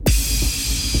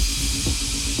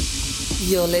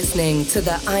You're listening to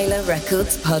the Aila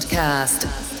Records podcast.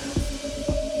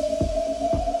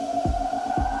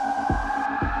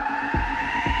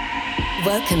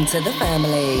 Welcome to the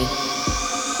family.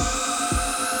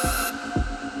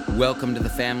 Welcome to the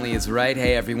family is right.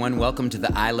 Hey everyone, welcome to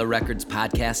the Aila Records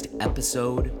podcast,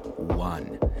 episode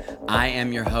 1. I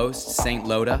am your host, Saint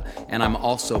Loda, and I'm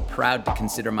also proud to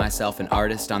consider myself an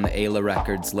artist on the Aila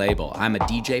Records label. I'm a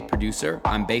DJ producer.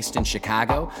 I'm based in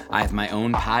Chicago. I have my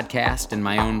own podcast and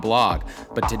my own blog.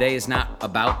 But today is not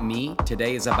about me.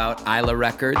 Today is about Aila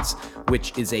Records,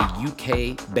 which is a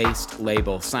UK-based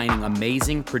label signing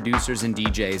amazing producers and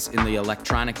DJs in the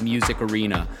electronic music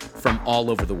arena from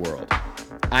all over the world.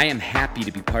 I am happy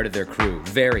to be part of their crew,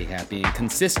 very happy, and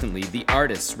consistently the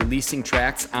artists releasing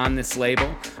tracks on this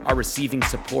label are receiving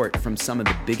support from some of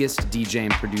the biggest DJ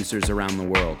and producers around the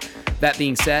world. That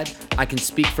being said, I can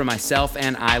speak for myself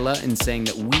and Aila in saying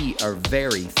that we are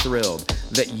very thrilled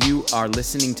that you are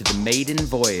listening to the maiden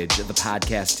voyage of the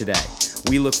podcast today.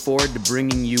 We look forward to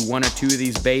bringing you one or two of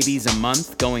these babies a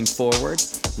month going forward.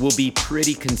 We'll be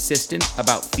pretty consistent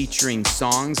about featuring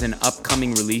songs and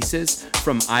upcoming releases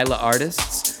from Aila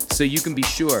artists, so you can be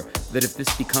sure that if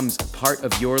this becomes part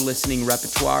of your listening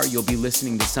repertoire, you'll be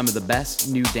listening to some of the best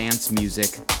new dance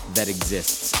music that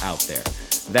exists out there.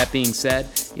 That being said,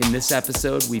 in this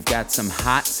episode, we've got some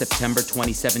hot September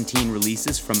 2017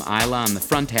 releases from Aila on the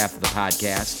front half of the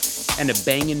podcast, and a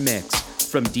bangin' mix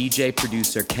from DJ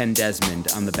producer Ken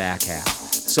Desmond on the back half.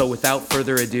 So without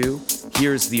further ado,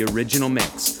 here's the original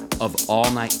mix of All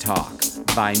Night Talk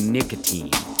by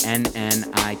Nicotine, N-N-I-K-I-T-I-N.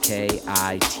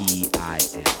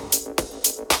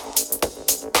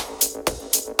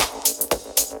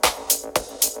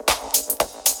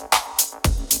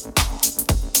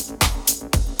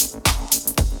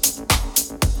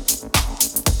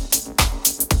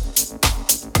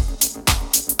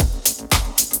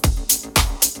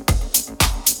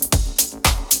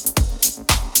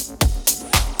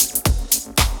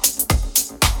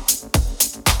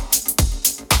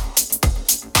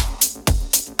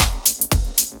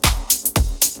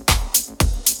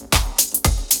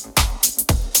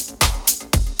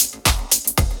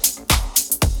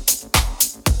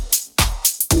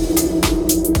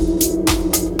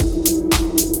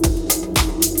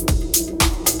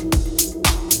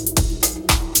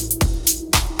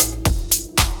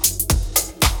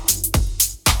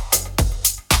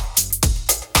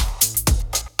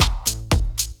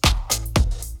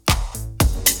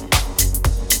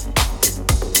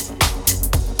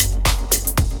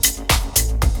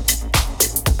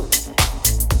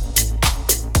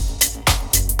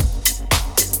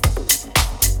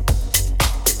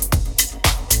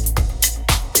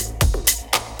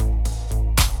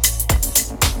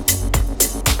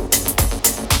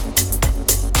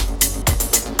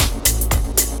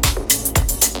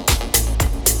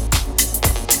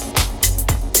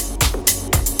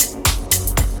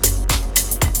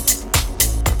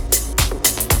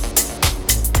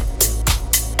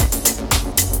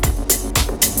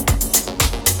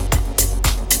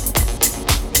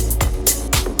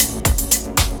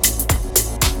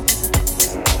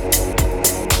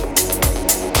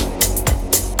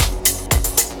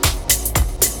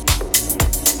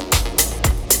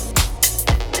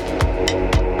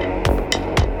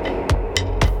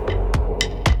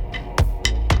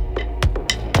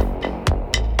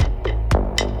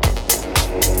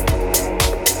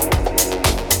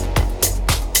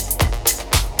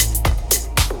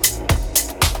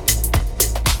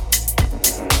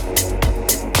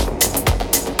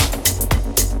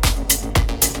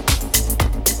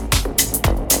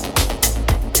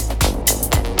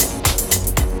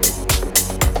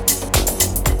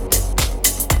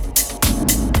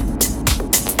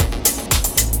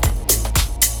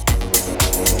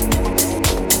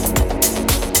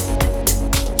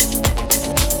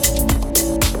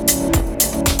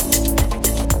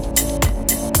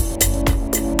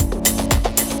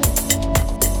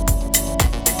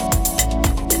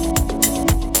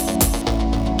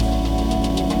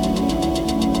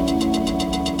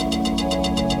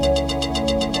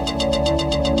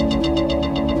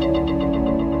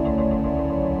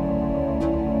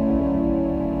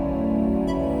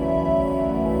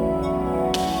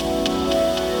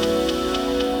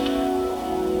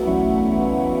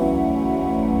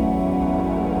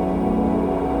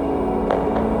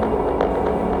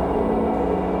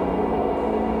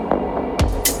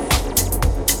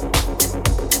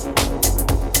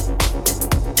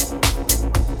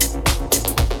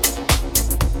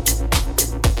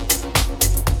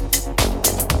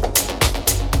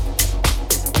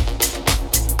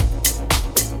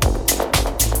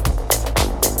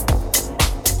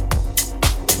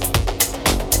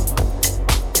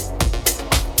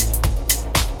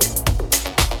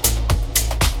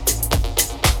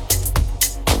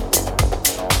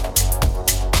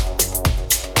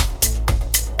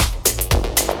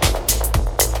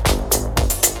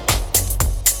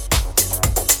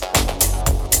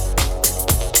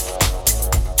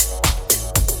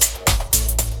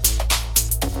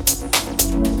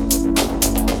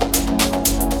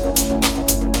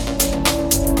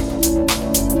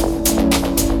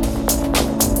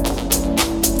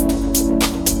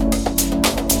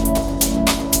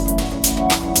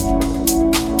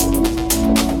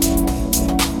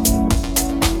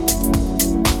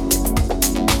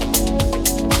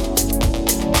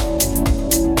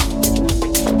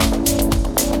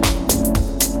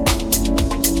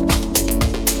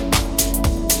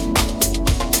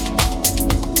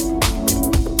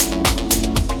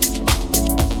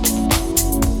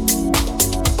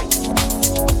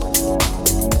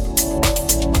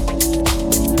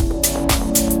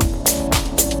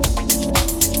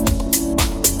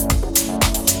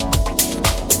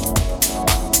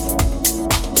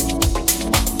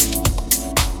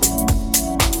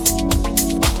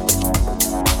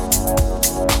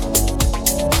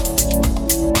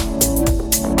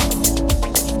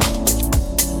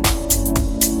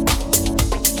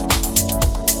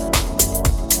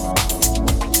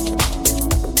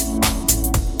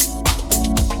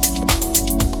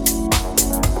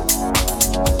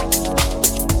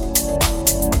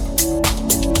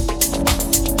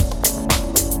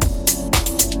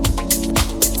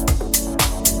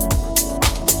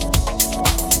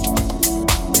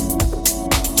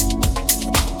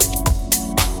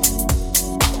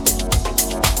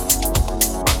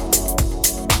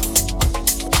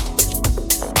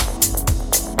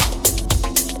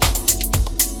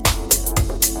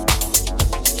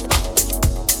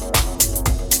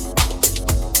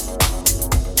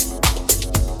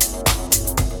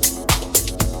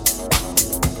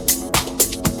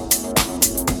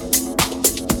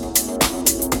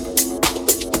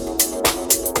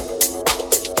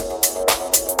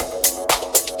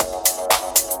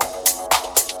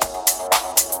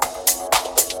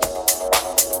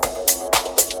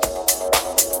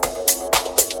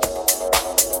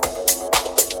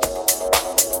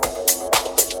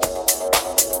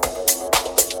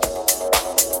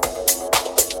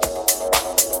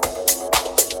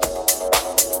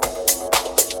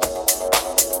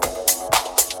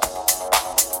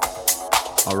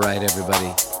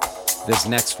 everybody. This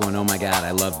next one, oh my God,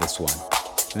 I love this one.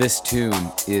 This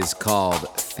tune is called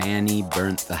Fanny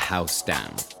Burnt the House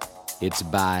Down. It's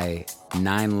by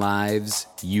 9 Lives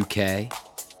UK.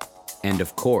 And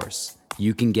of course,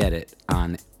 you can get it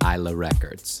on Aila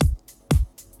Records.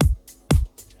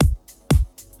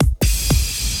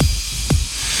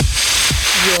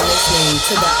 You're listening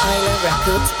to the Aila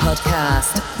Records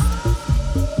podcast.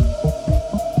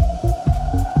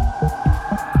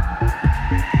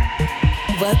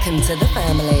 Welcome to the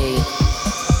family.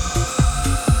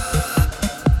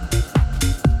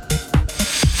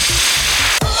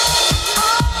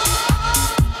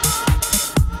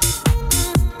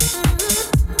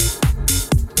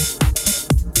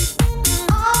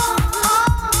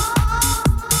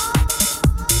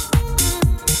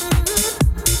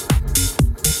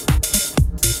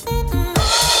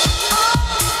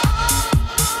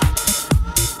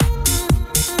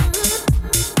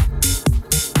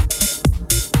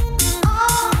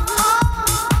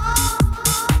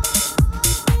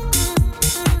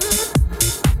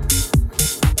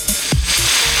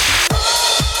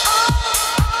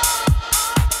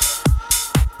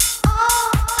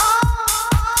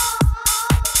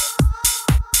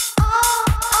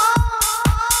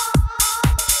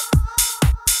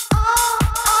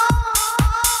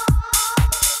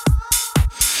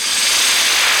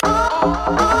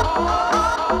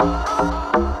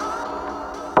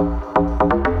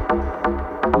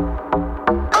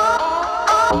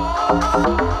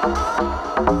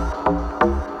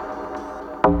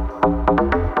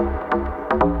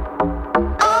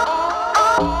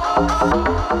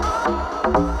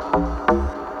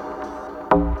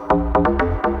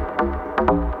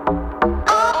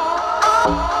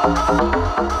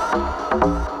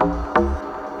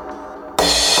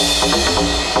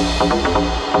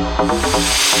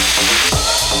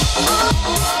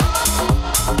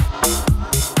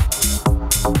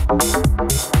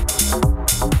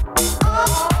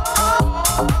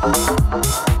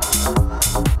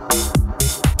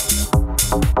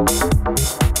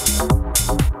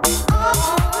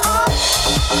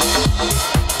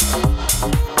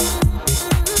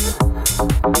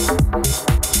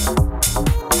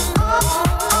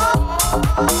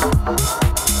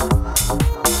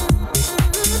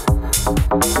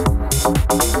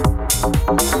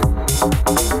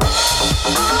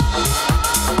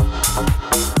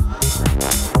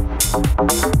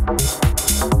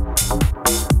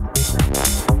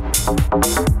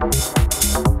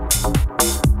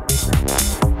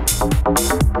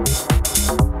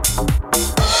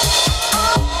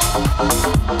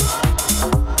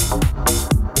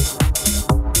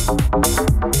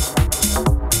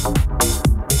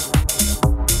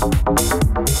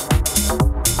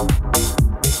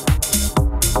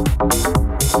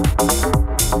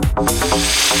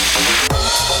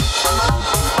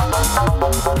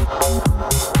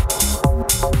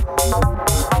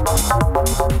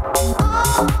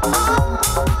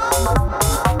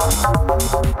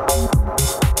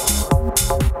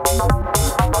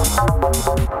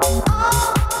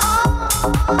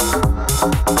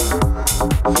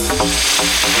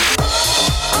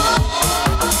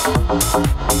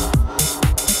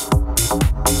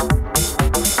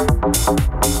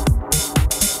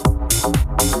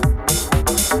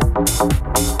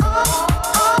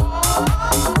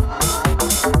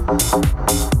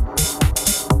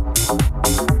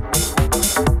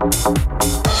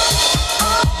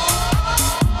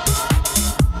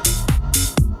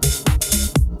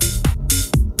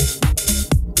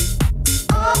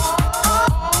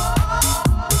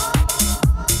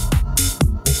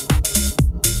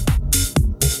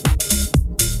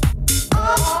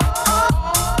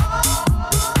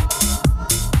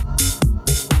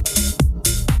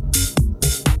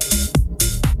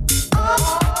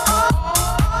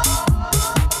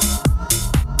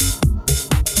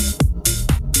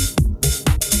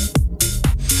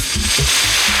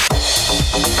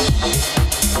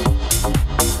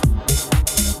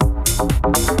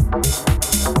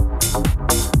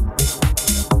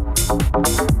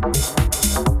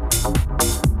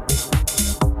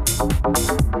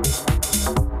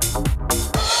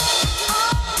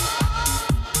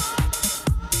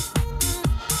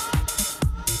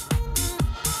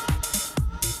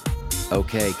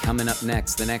 Okay, coming up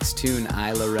next, the next tune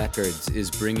Aila Records is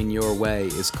bringing your way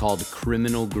is called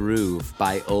Criminal Groove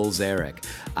by Ulz Eric.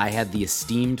 I had the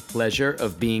esteemed pleasure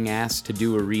of being asked to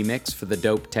do a remix for the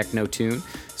dope techno tune,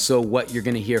 so what you're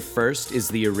going to hear first is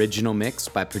the original mix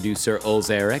by producer Ulz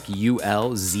Eric,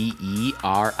 Ulzeric,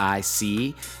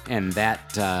 and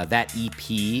that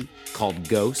EP called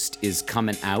Ghost is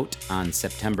coming out on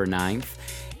September 9th.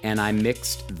 and I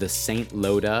mixed the Saint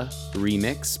Loda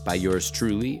remix by yours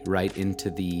truly right into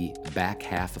the back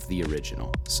half of the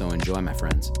original. So enjoy, my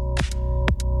friends.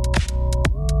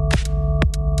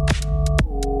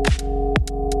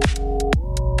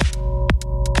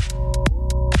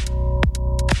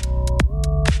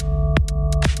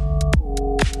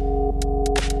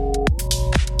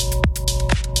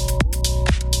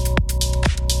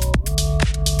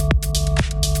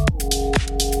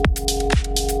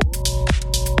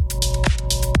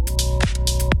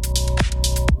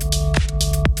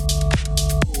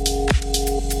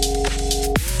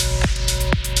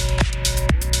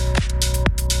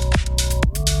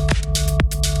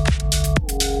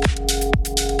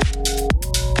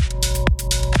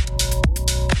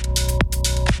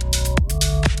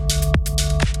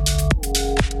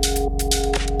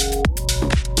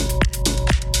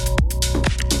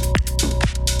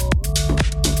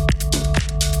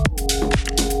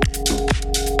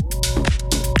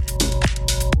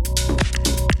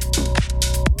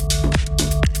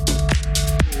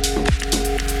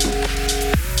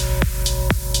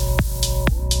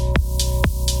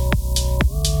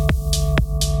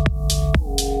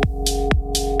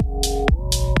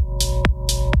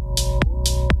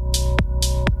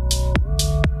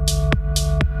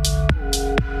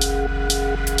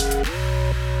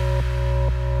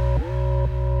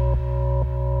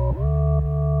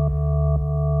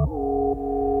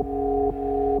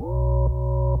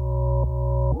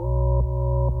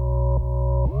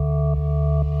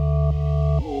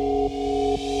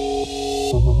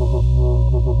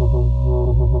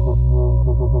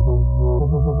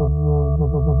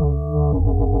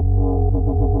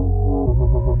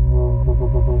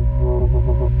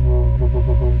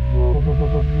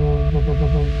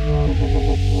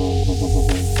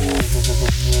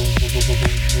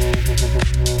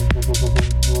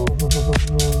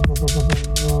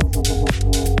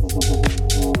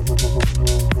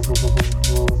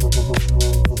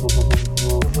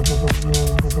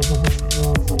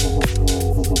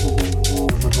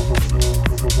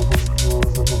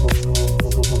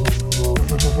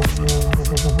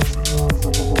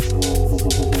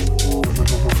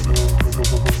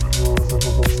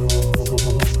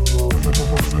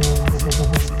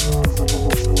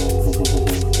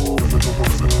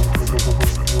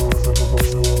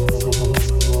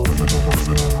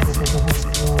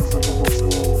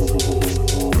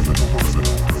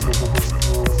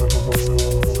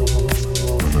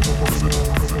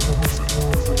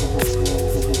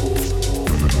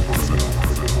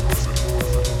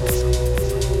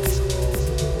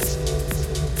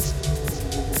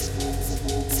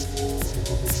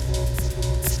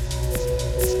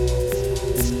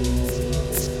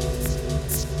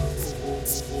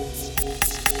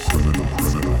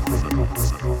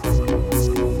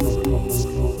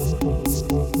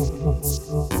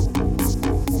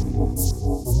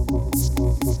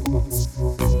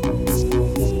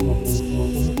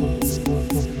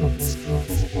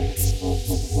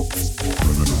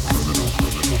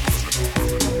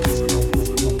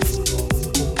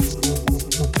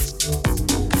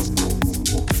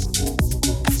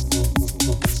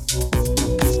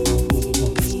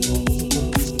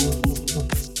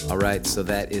 So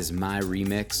that is my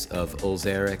remix of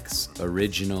Ulzeric's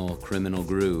original Criminal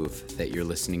Groove that you're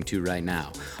listening to right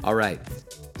now. All right,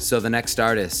 so the next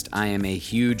artist I am a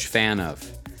huge fan of.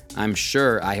 I'm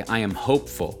sure, I am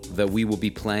hopeful that we will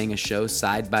be playing a show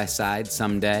side by side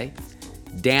someday.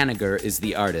 Danigar is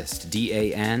the artist,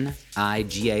 Danigar.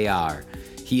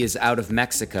 He is out of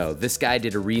Mexico. This guy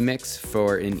did a remix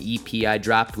for an EP I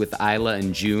dropped with Aila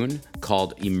in June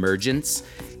called Emergence.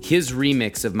 His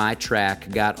remix of my track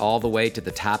got all the way to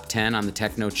the top 10 on the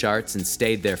techno charts and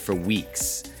stayed there for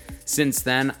weeks. Since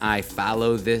then, I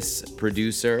follow this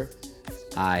producer.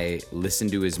 I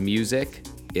listen to his music.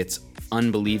 It's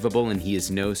unbelievable, and he is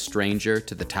no stranger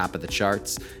to the top of the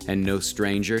charts and no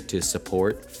stranger to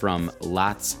support from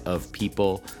lots of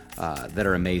people that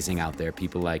are amazing out there,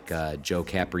 people like Joe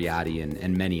Capriati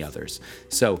and many others.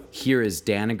 So here is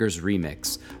Danigar's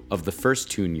remix of the first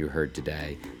tune you heard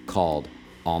today called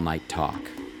All Night Talk.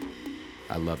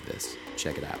 I love this.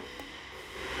 Check it out.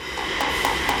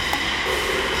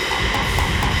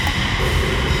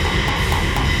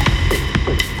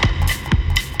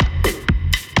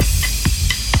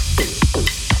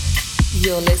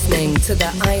 You're listening to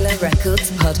the Aila Records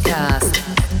podcast.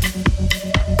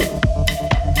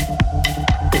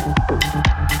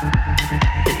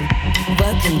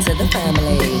 Welcome to the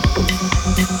family.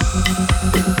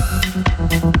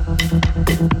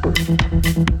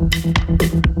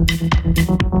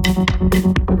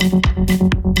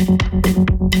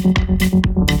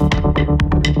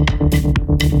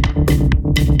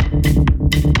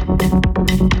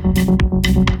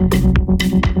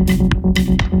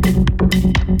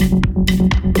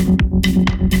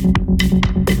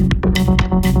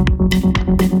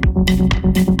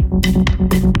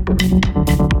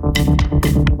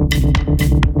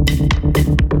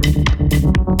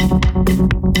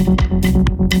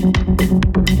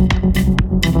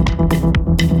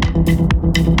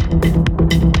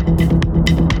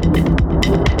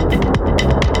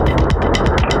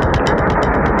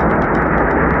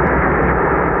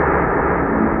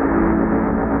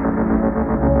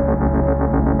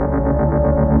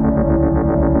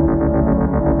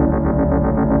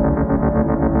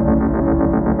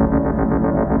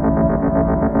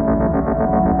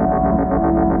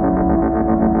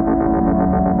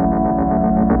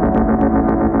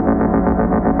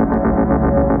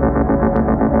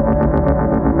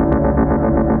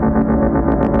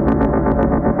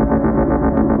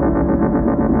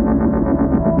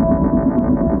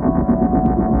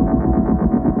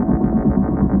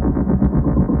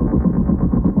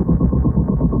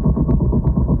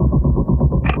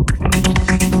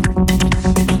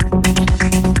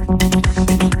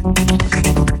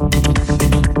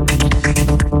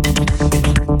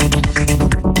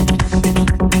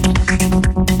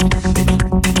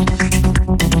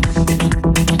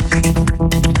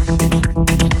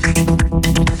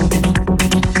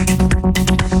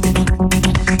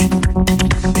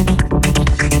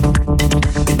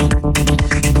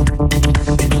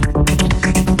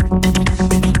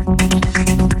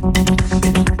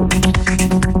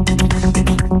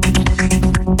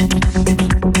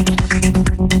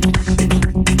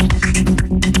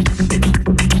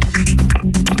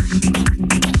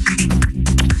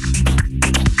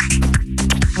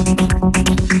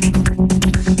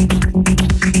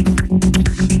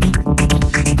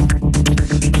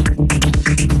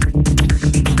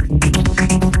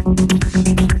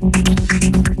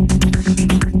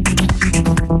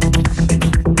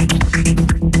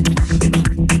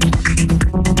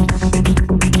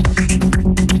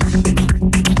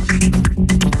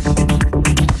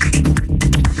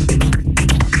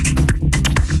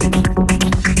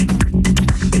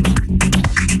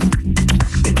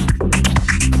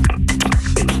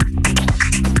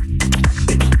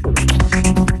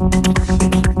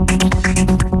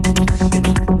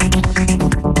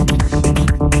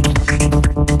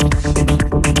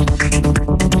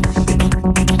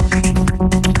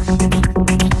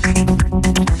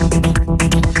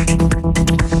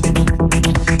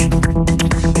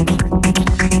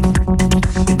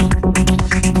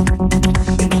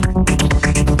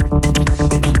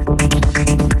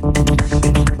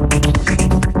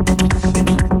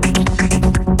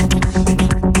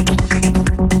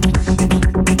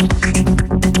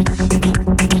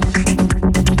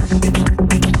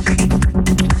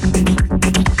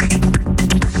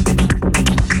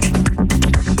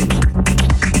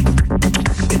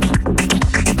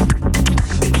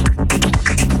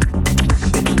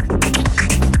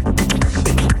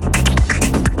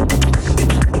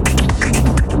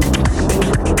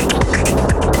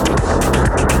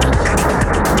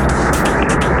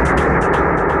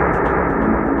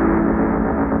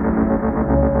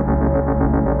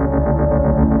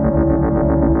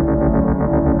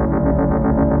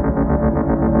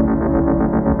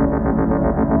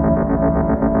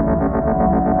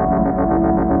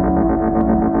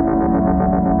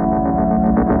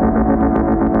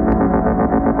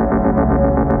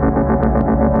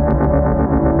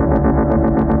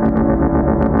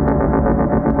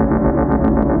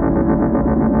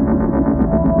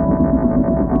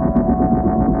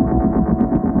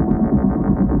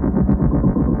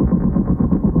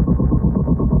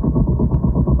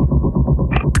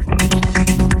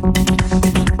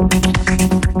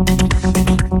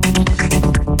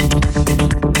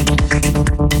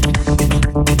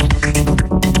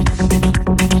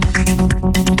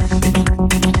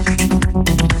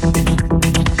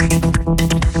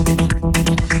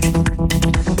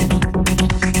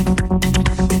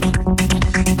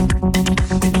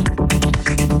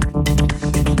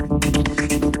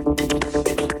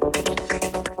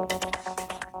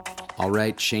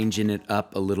 right, changing it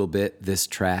up a little bit. This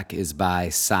track is by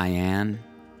Syan,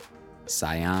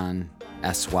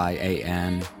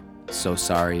 S-Y-A-N. So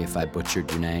sorry if I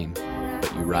butchered your name,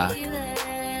 but you rock.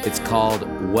 It's called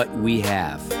What We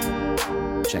Have.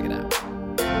 Check it out.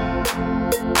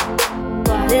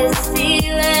 What this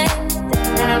feeling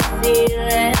that I'm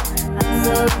feeling? I'm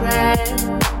so glad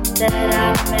that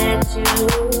I met you.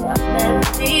 I'll never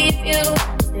leave you.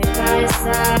 Stay by your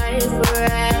side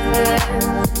forever,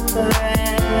 forever.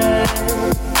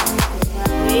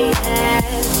 What we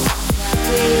have,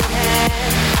 what we have.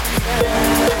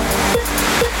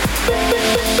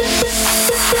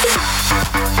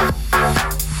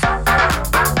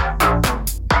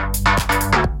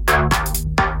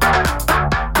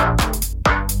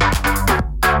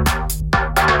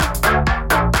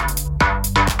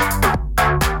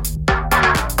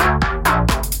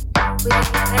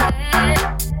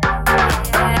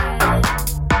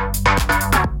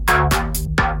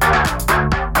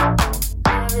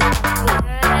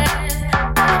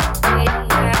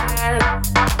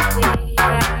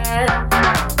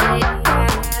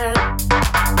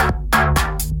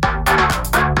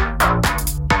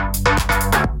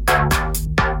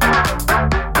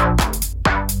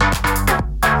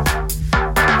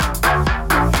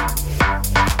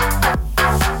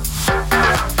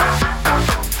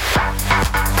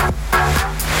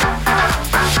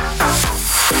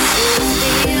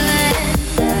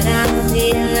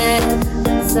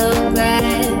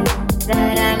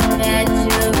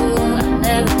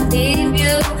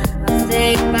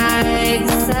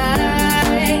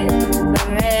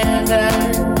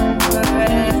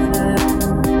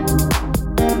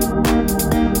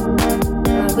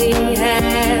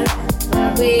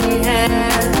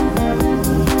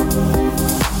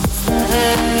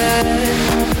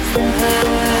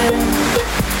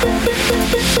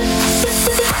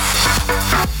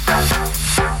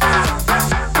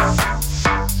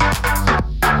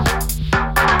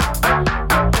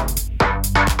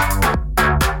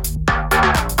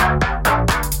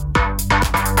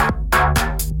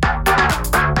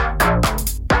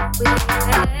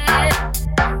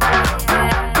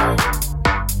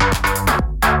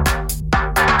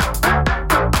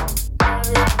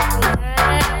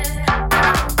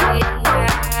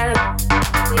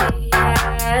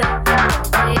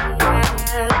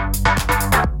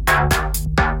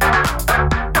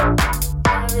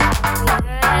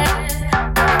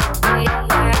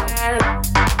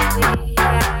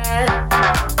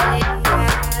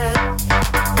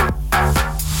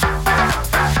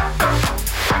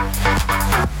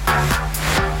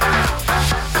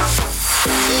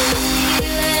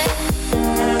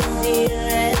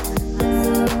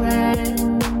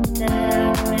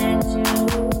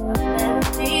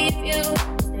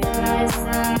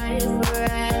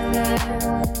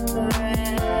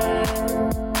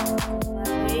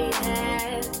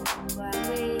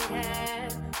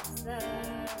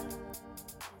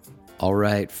 All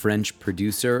right, French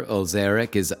producer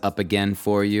Olzeric is up again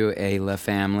for you, Aila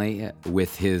family,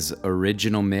 with his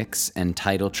original mix and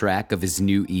title track of his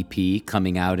new EP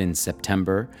coming out in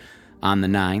September on the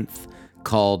 9th,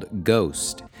 called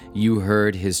Ghost. You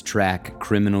heard his track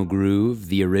Criminal Groove,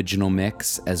 the original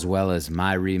mix, as well as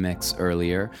my remix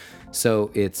earlier.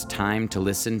 So it's time to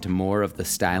listen to more of the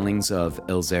stylings of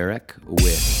Olzeric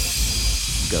with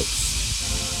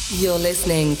Ghost. You're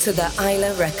listening to the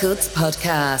Aila Records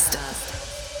podcast.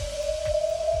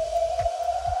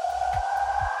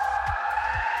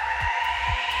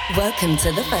 Welcome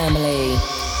to the family.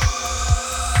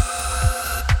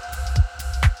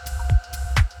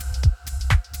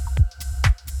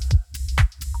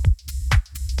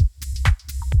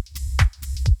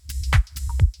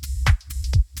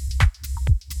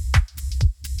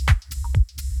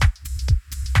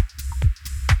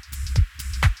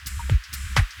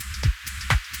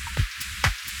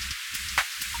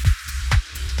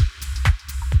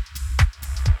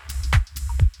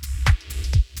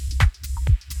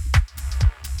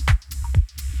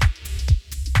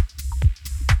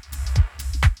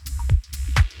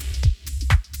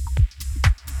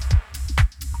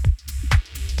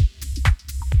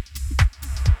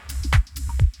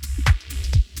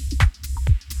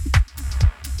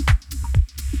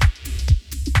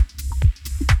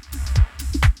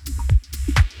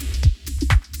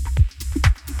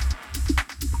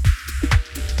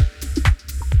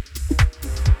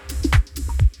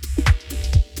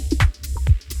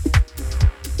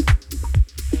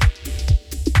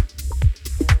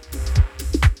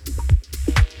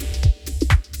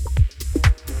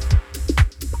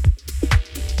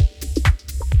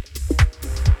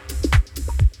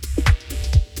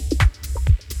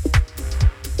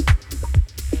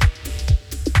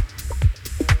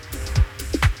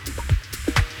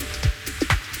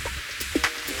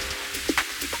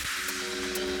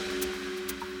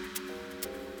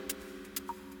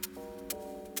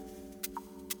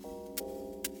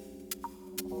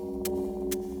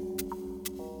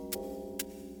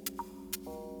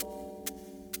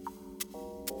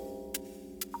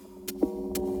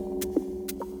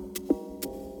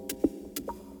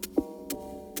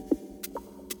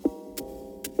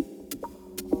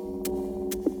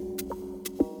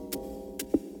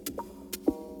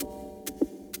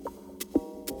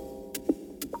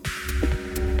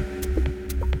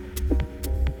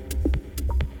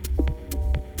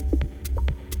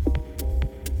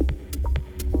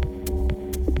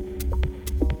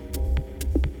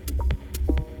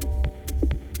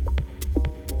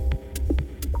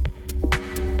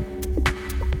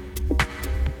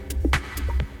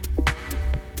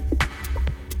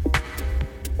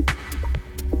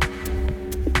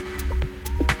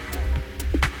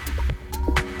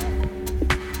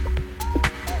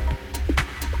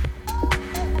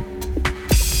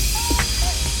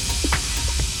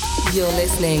 You're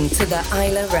listening to the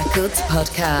Aila Records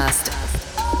podcast.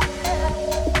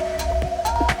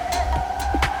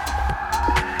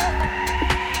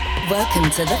 Welcome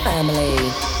to the family.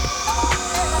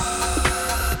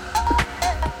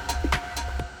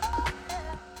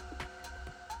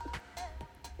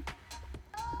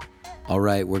 All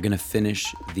right, we're going to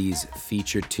finish these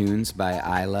feature tunes by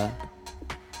Aila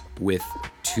with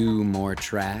 2 more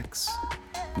tracks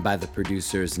by the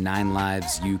producers 9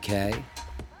 Lives UK.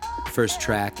 First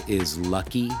track is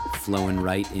Lucky, flowing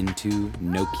right into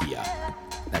Nokia.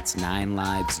 That's 9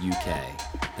 Lives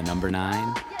UK. The number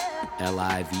 9,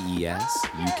 Lives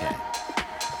UK.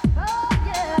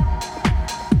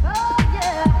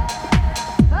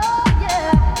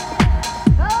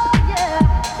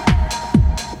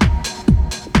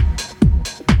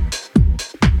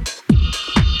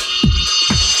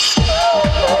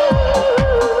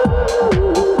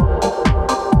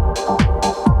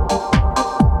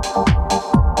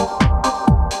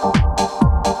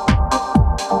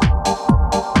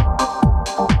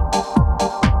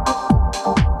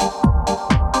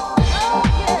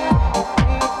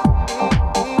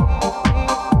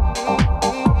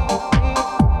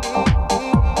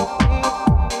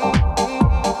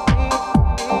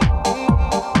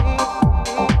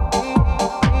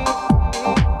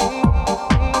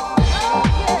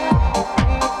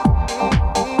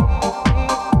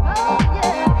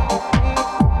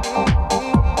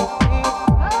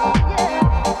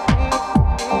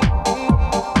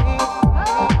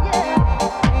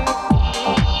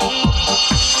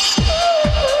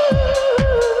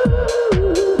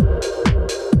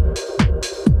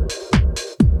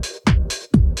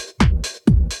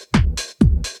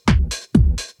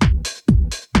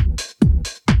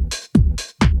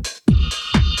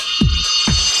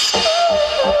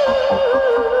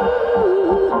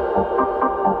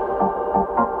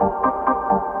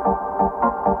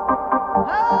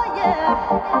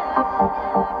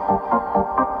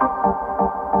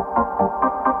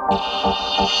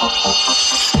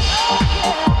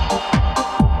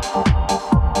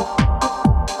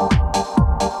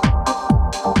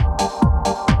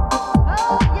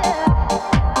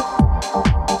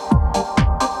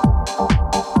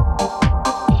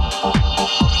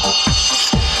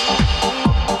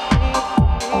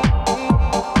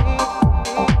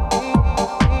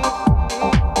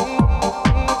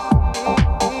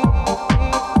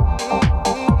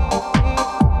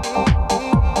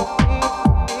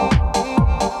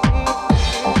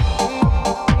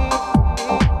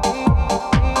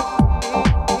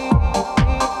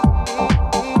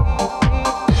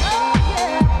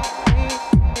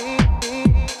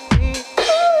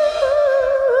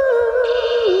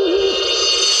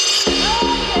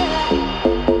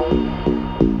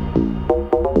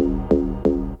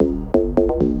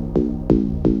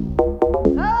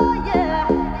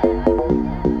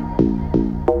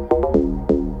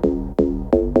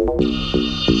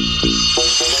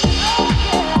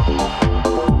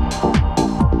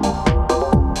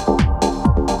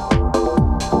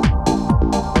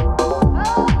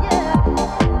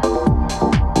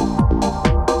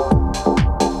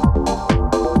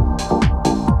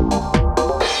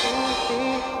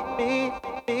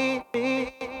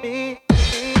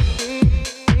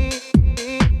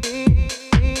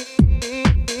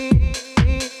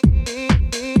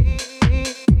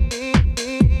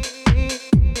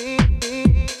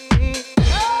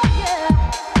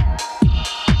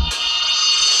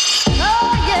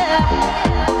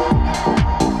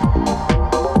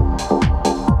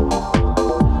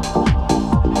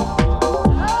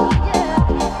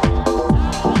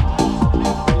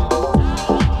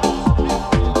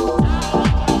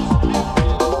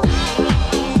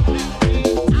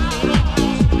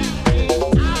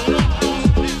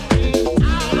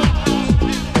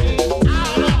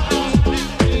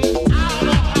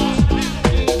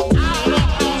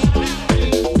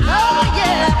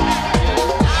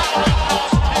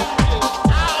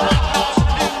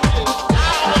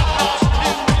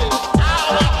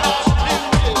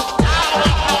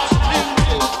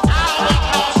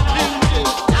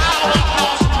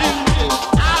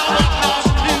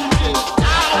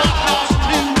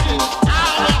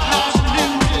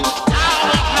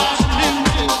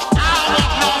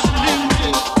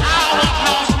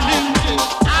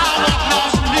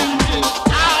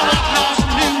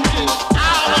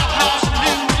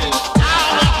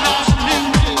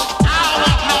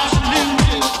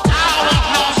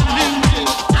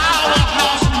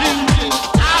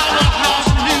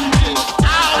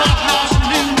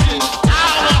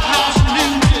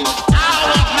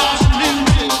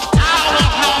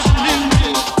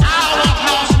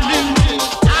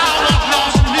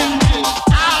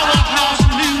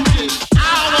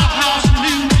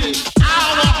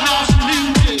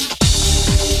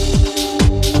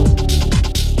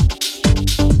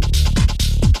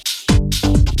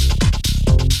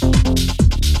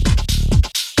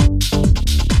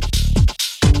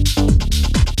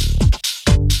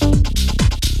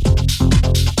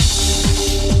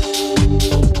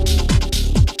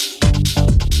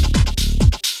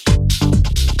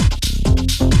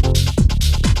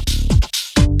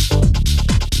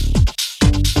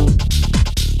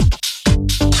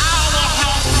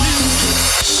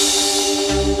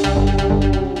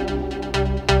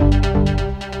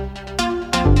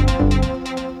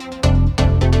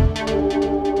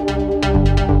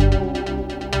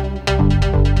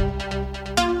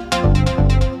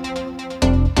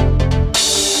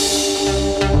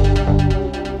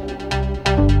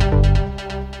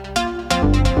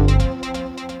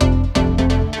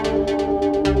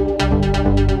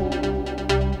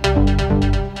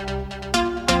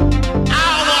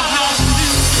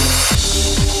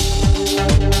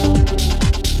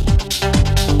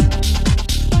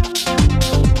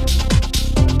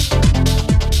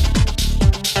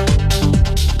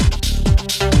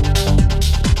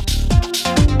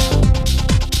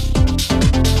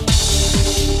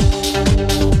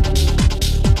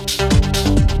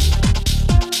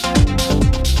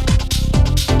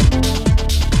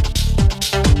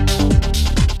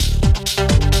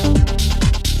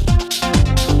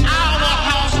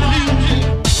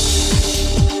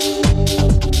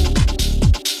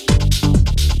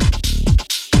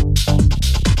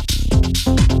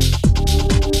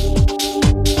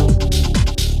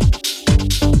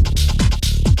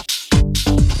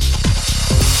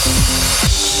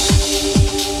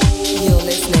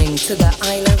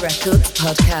 Records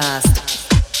podcast.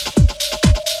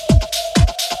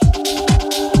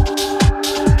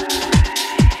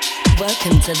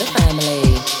 Welcome to the family.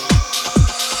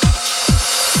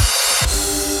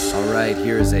 All right,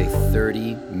 here is a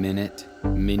 30-minute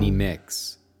mini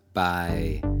mix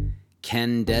by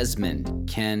Ken Desmond.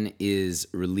 Ken is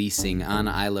releasing on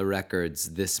Aila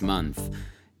Records this month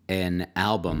an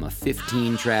album, a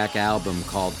 15-track album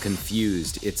called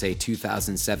Confused. It's a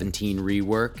 2017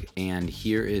 rework, and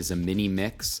here is a mini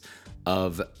mix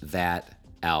of that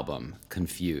album,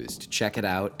 Confused. Check it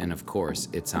out, and of course,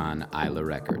 it's on Aila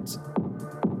Records.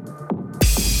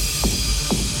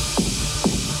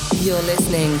 You're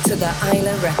listening to the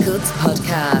Aila Records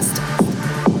podcast.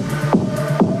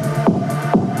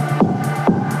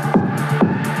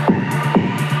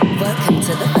 Welcome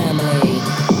to the family.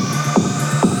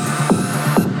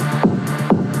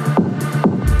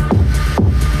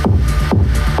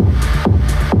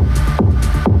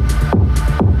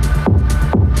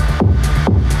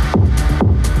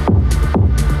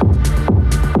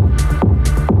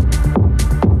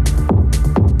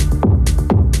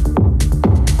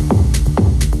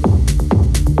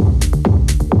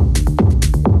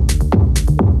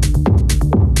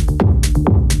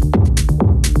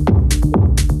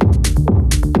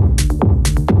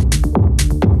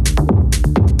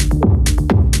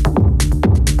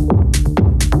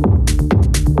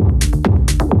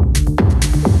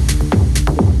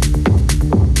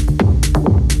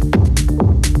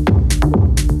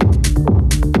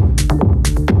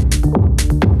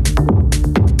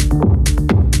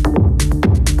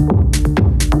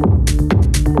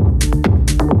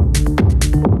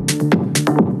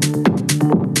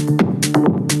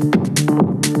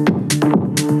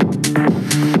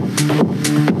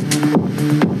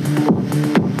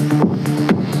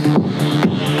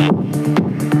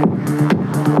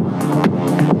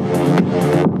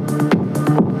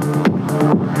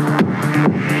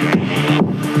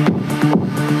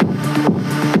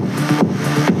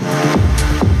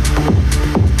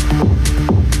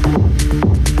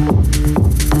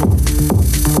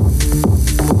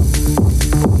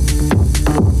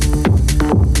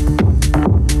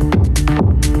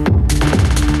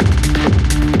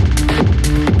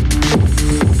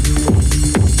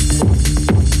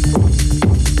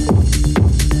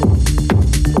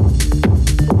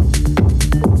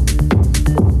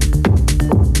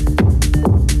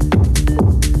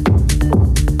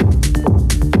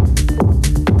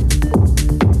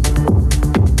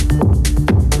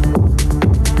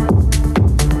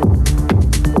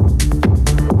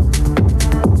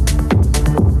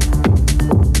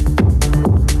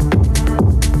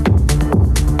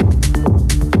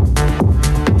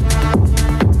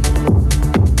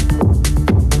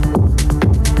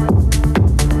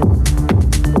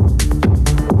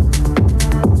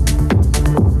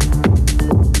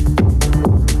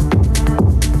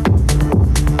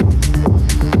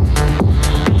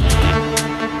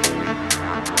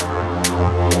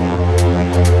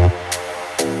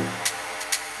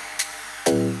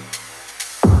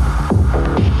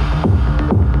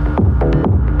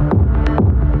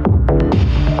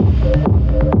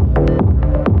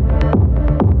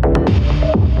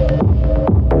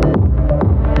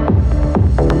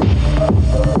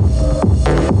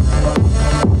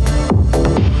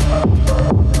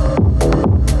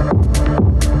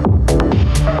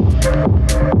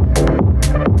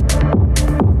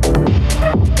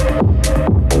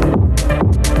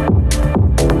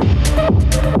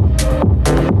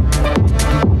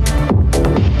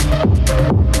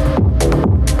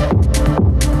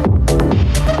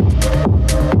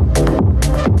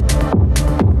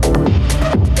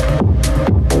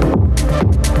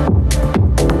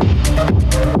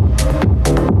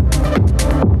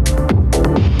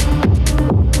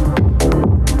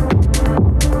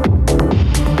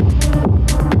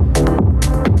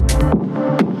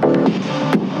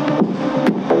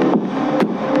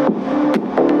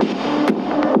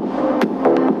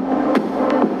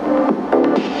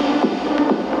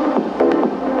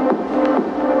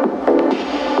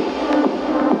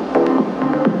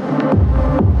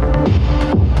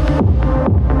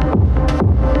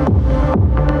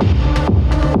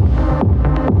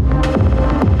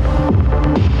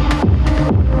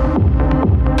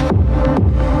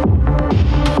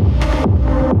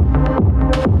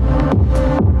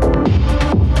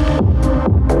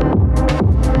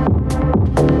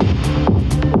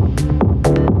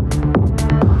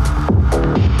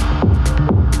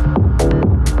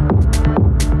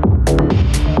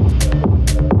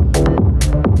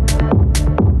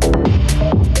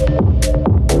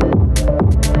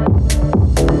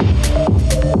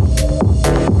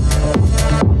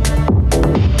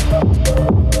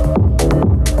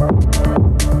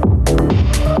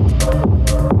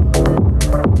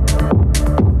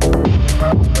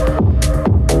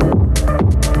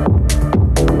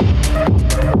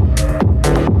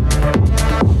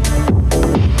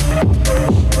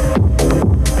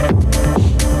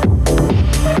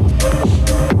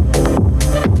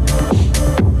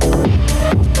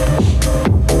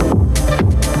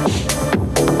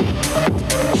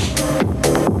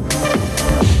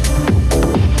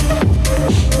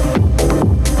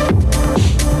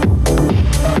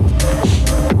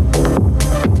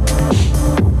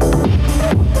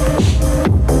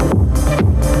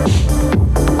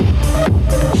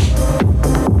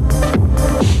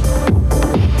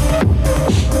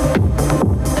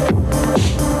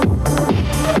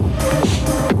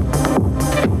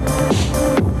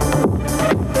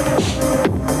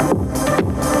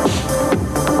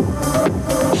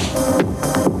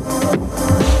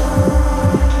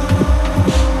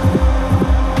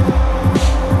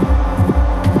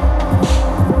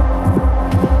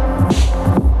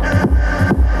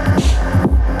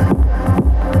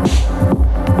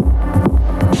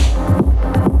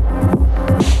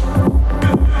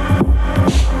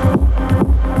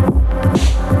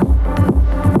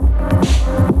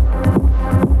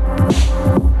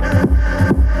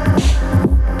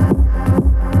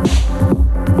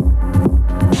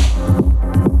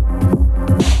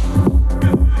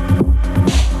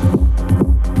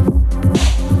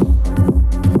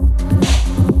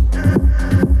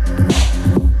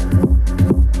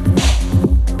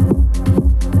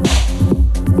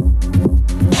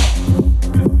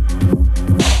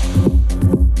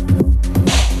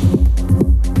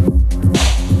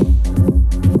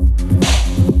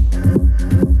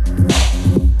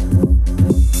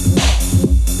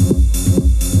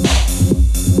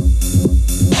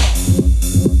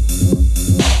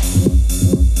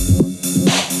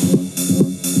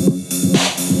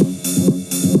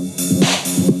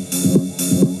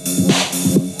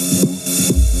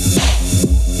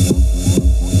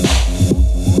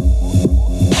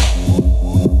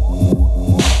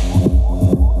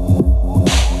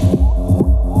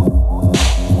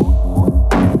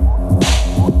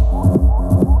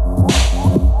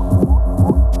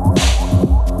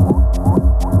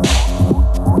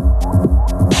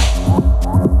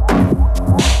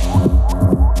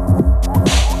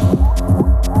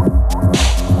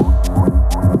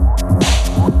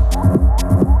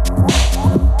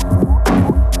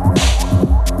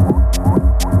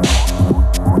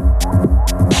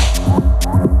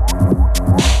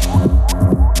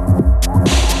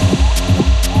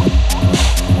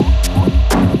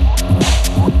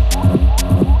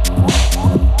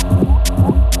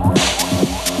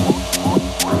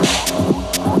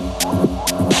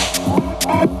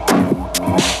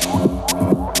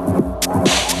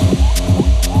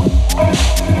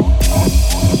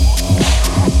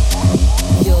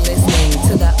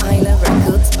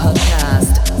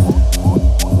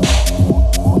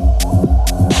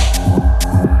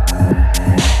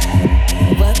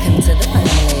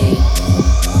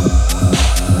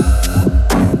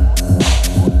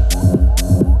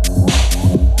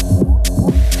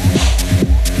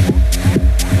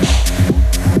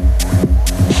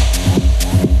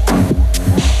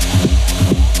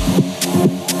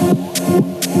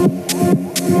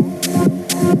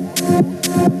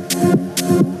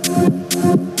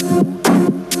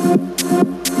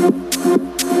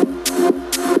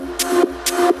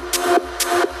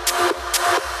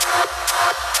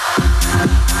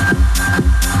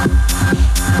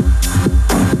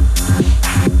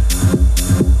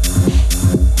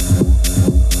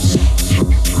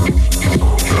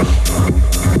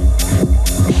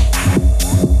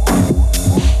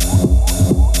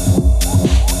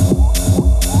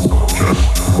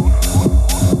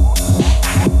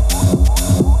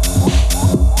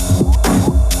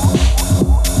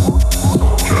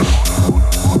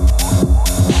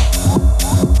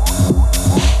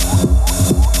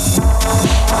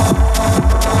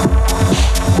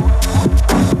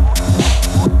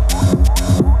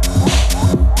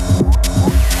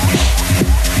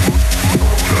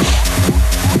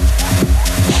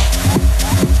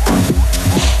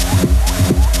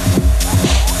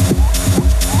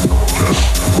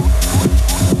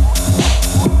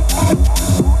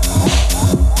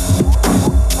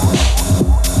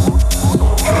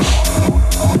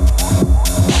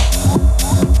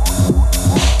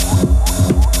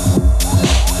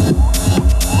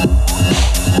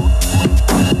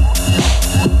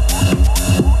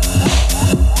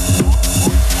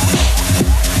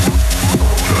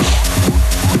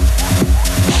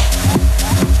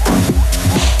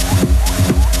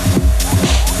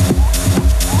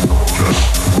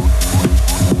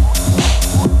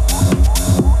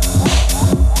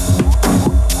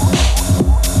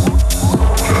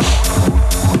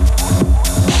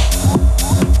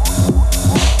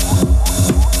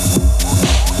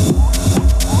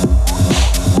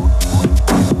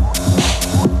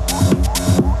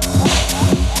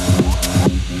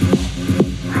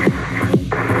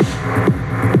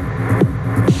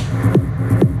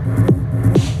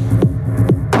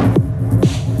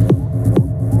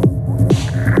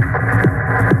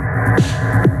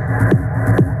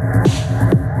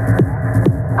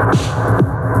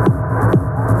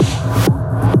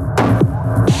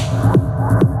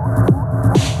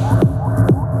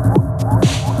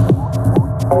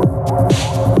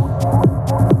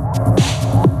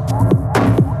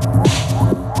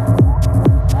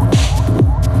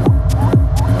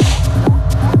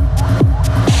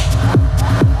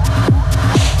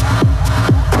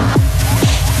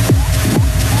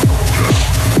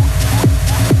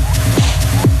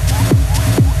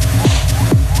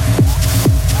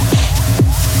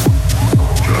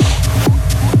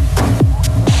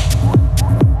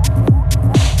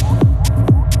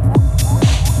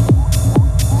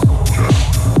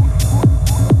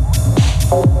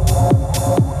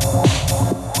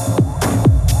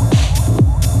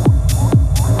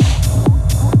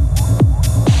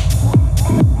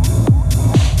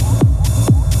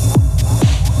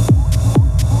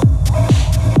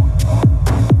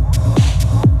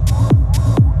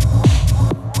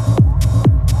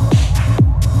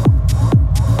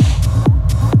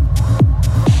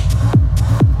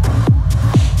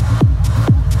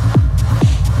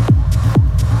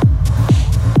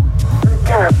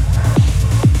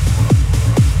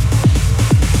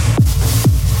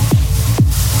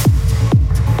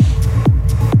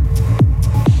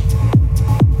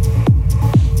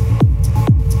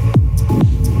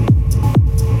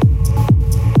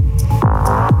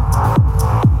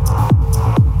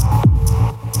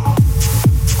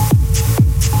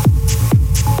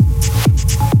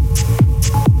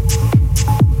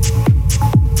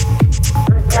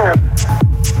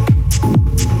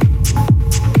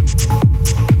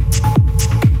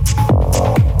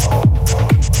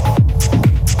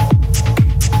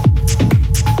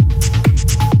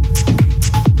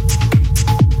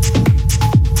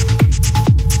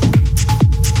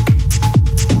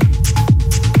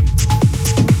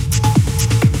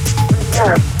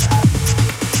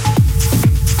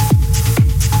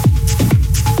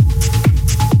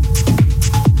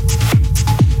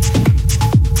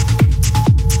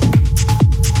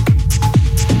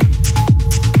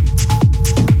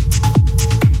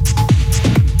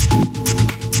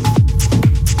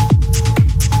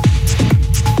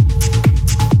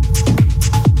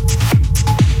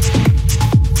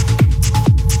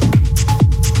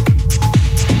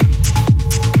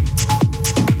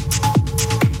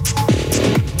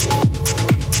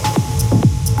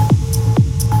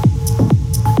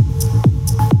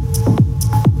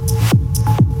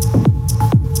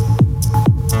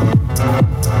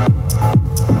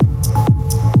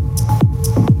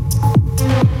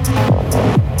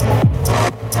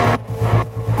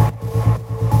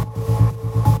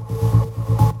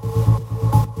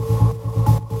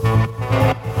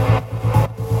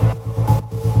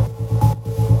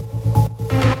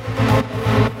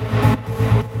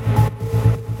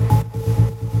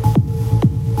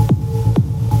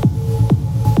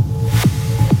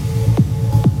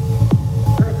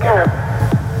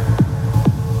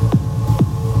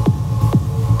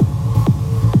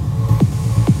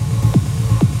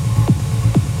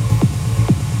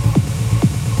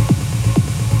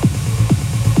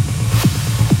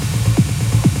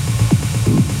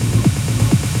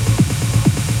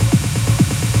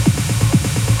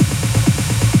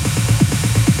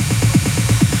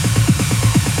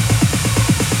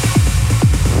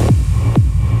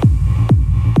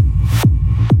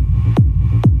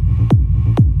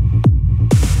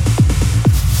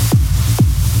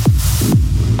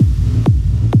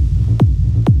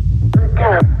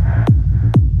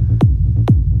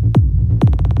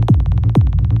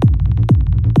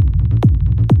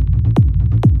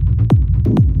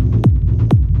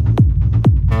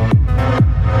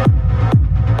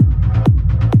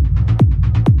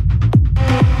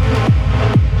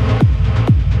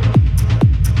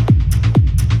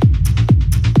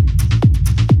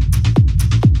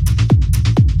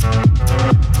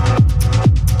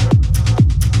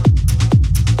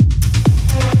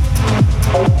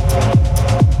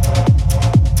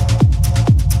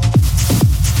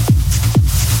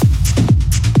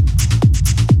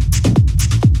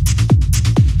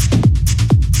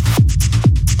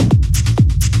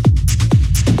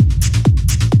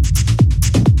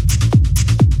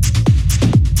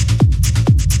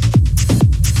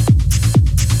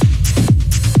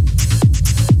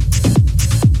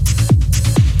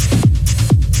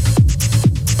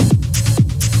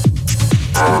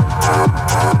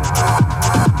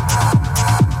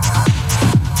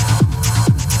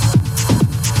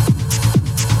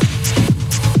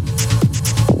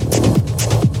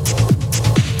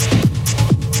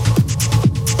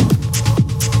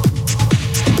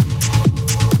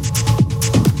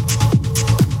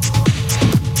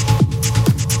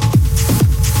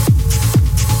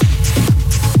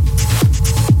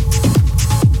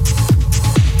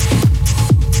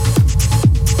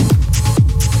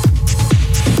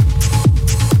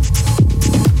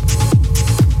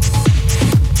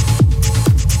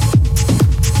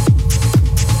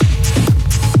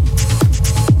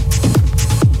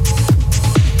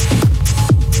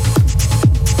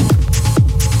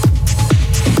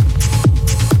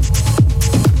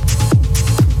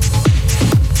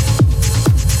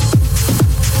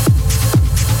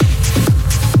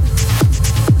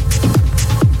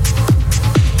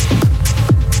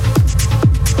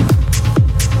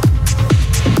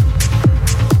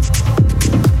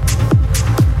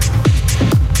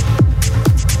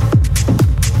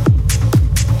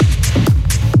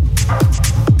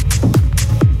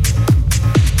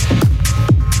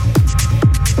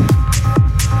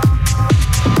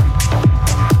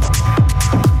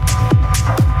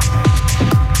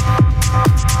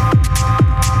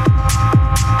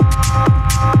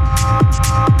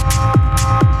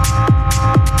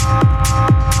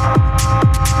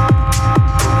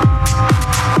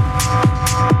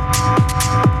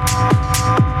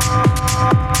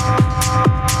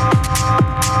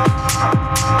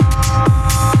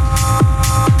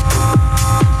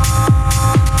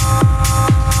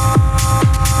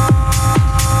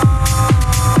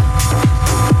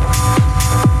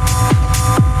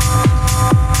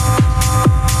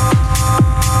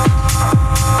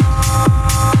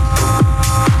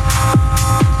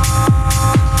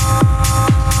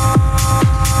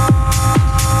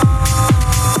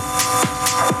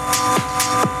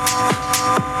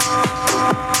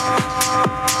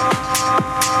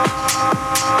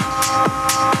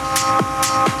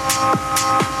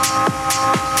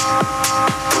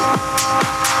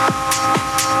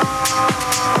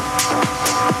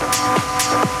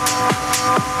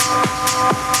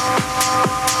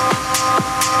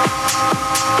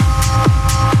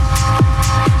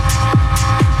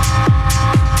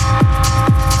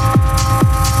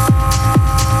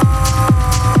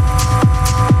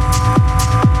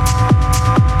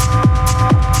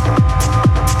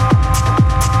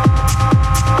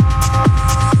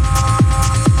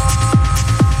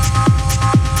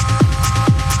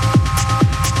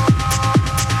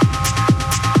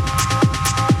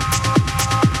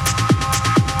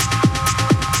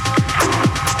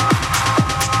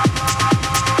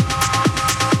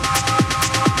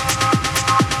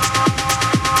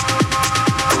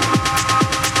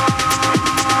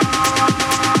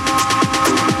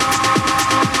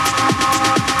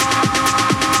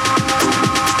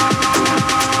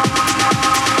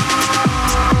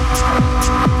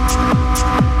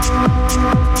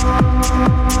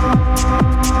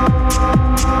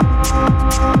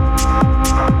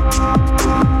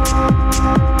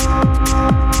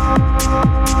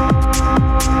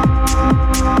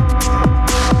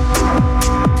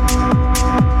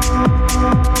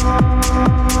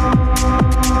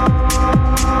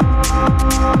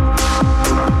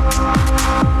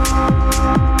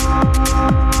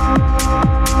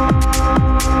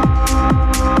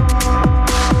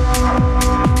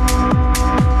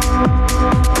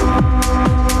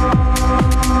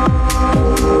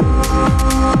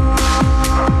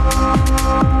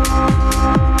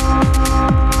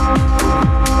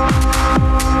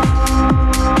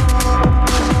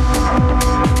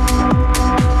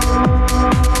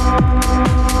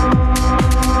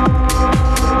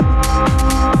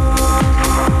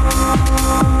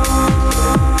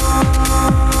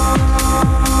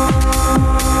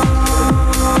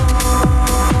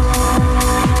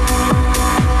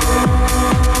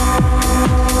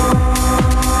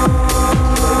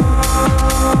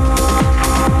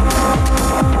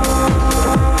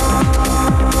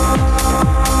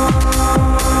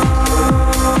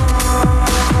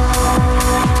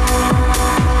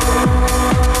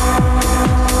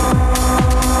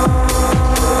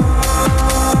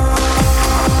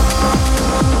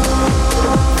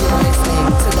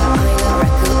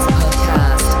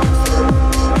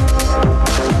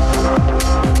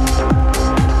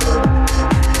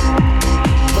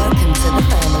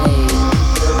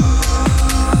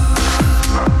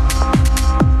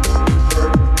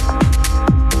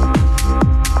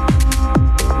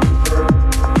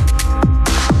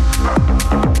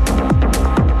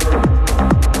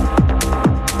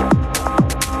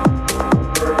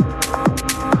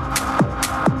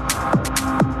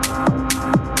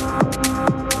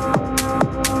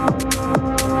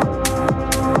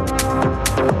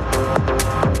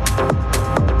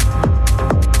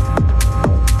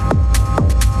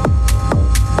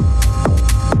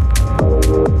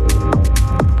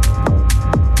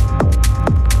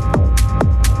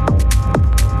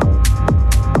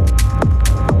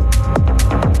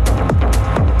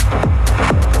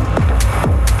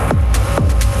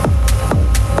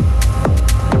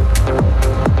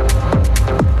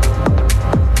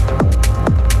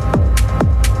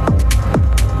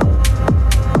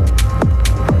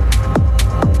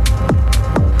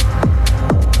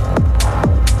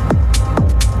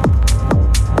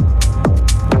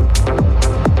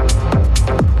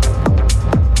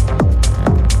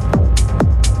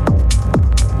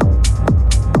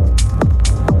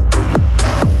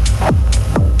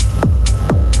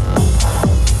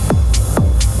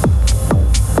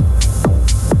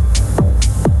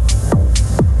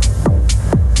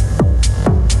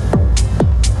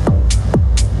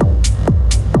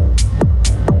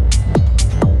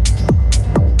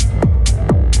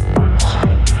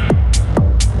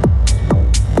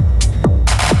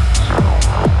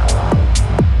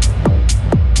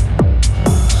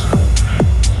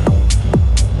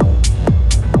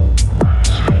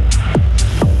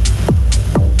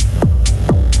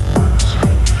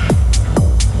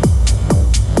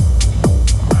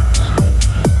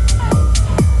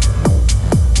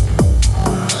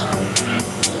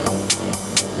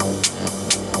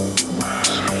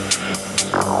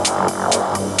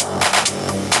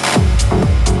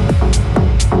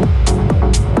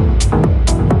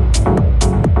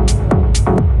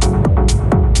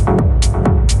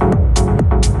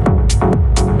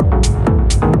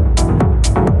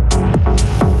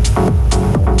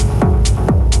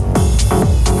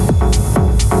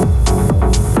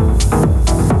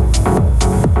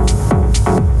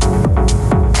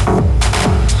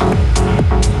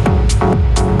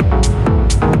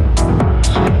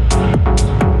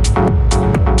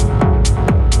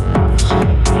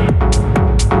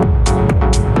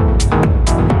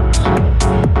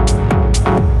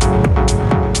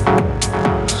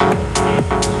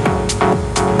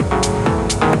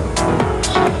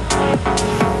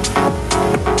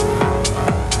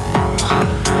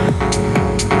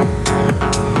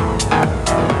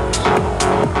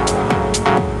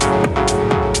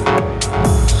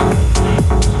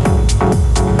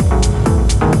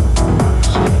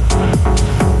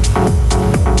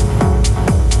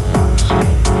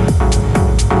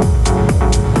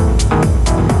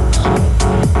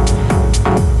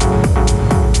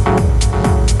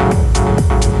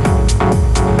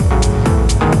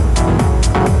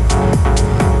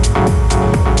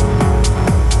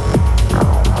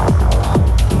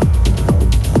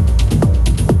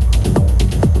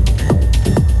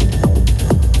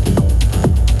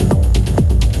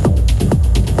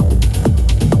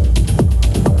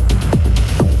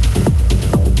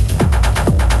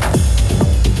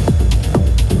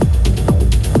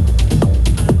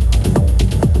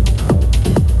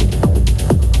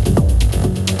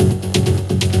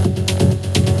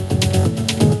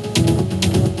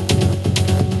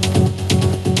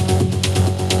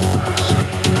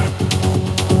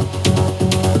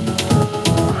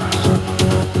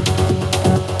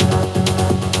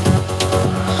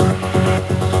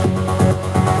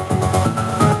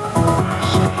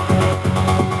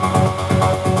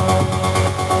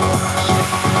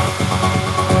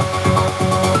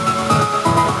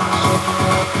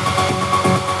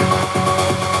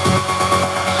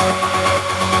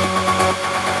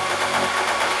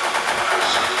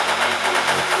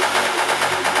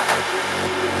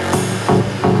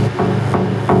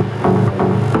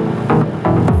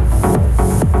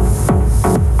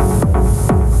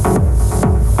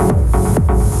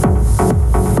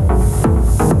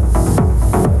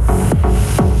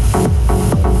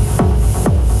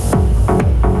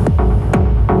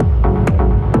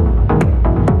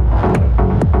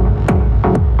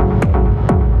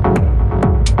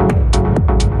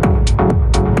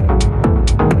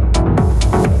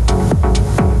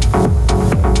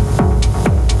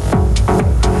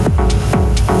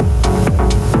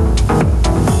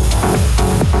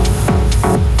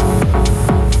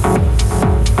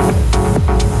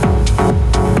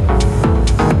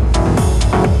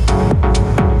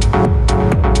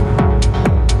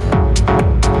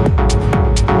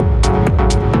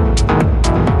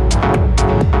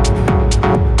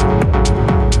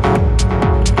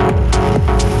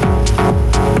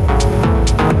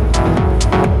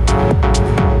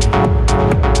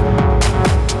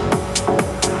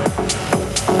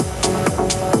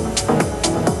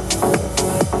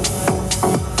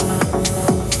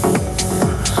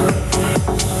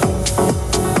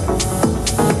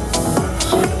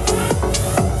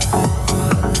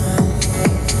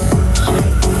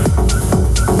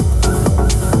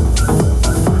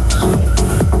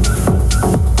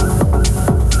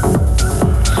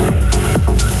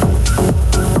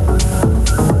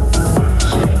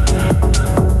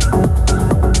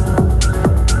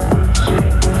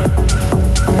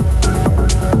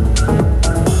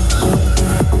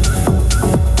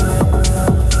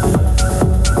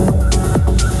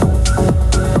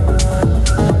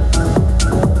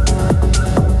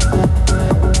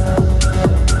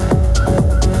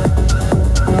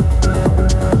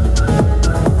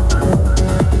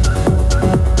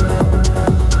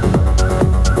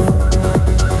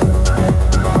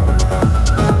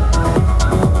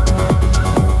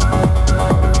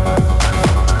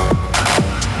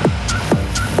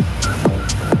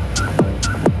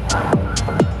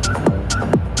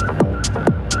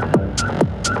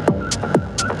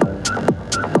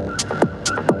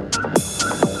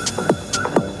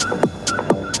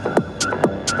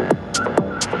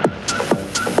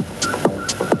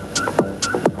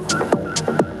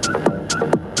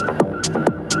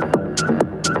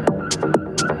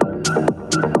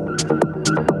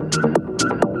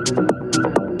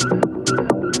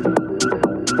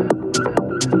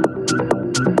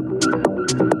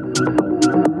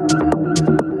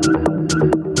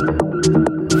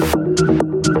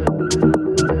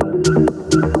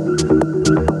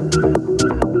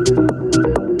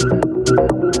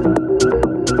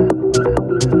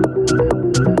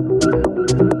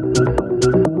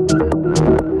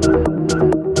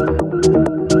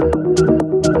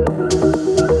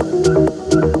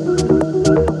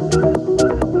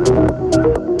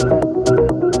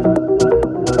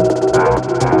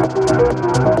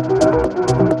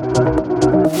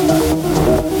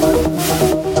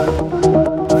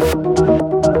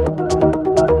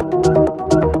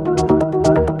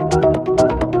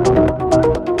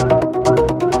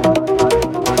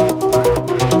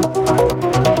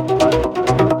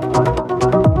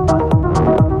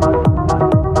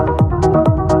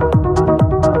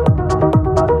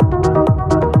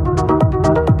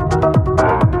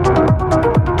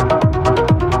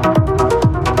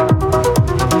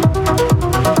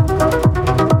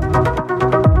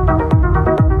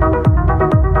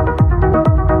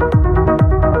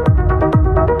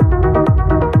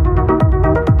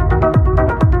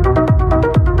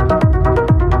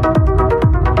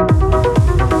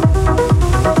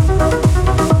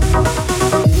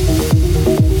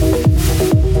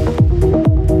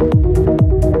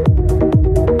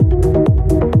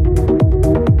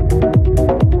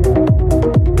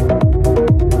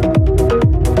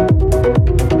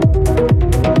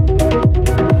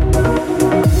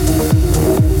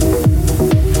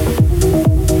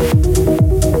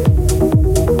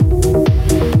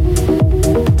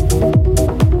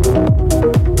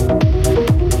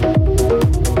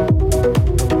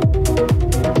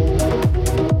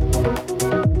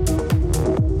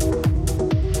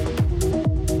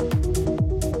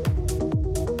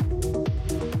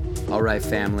 right,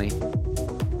 family.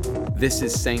 This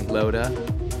is Saint Loda,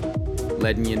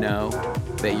 letting you know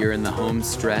that you're in the home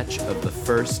stretch of the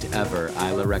first ever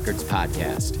Aila Records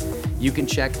podcast. You can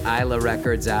check Aila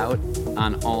Records out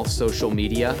on all social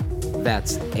media.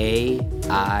 That's AILA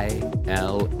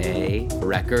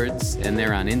Records, and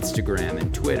they're on Instagram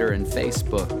and Twitter and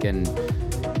Facebook and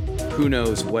who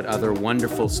knows what other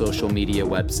wonderful social media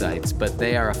websites, but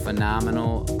they are a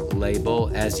phenomenal label,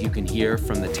 as you can hear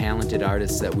from the talented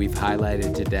artists that we've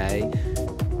highlighted today.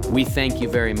 We thank you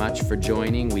very much for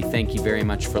joining. We thank you very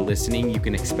much for listening. You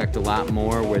can expect a lot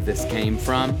more where this came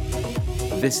from.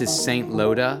 This is Saint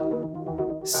Loda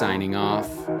signing off.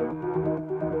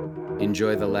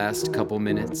 Enjoy the last couple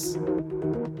minutes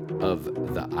of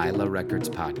the Aila Records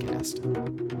podcast.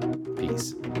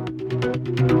 Peace.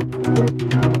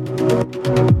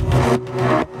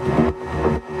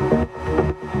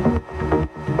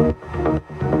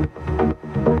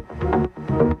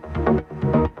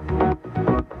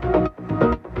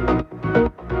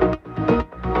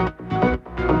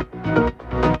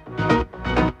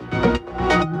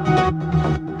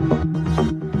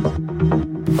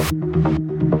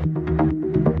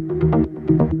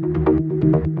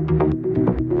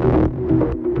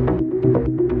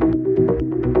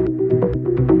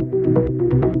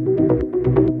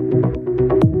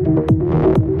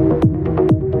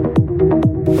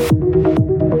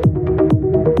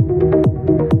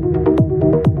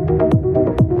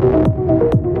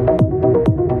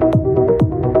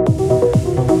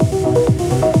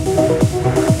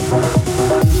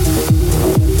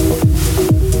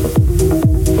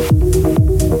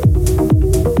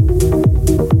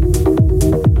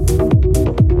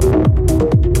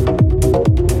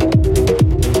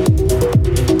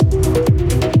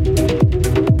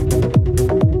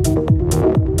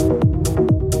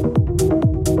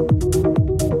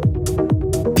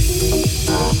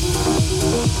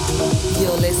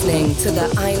 To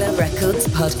the Aila Records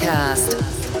podcast.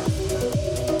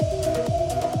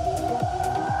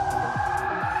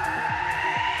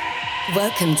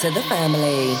 Welcome to the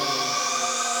family.